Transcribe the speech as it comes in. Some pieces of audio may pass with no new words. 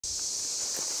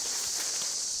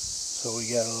So we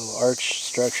got a little arch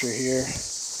structure here,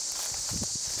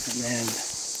 and then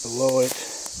below it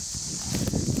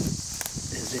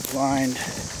is a blind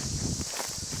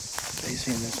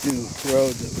facing this new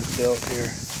road that was built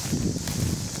here.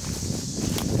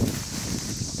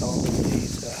 All of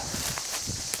these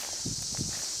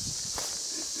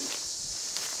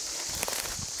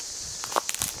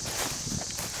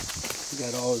we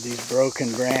got all of these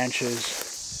broken branches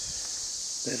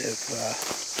that have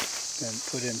been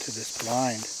put into this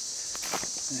blind.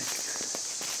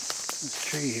 This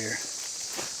tree here.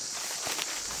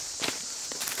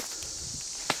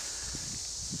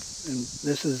 And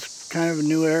this is kind of a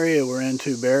new area we're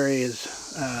into. Barry has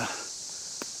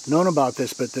known about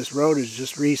this, but this road is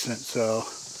just recent, so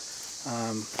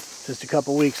just a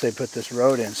couple weeks they put this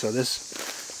road in. So this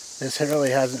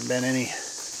really hasn't been any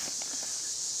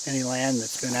land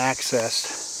that's been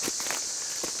accessed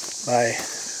by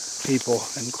people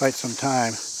in quite some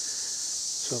time.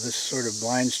 So this sort of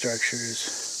blind structure is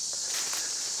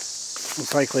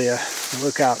most likely a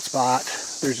lookout spot.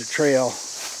 There's a trail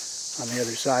on the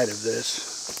other side of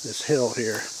this hill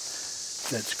here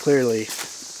that's clearly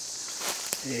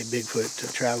a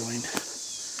Bigfoot traveling.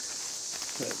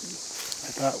 But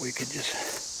I thought we could just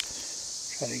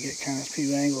try to get kind of a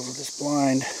few angles of this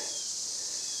blind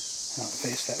out and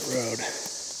face that road.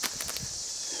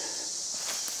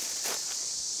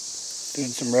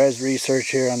 Doing some res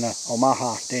research here on the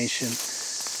Omaha Nation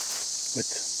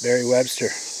with Barry Webster,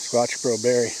 Squatch Bro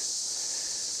Barry.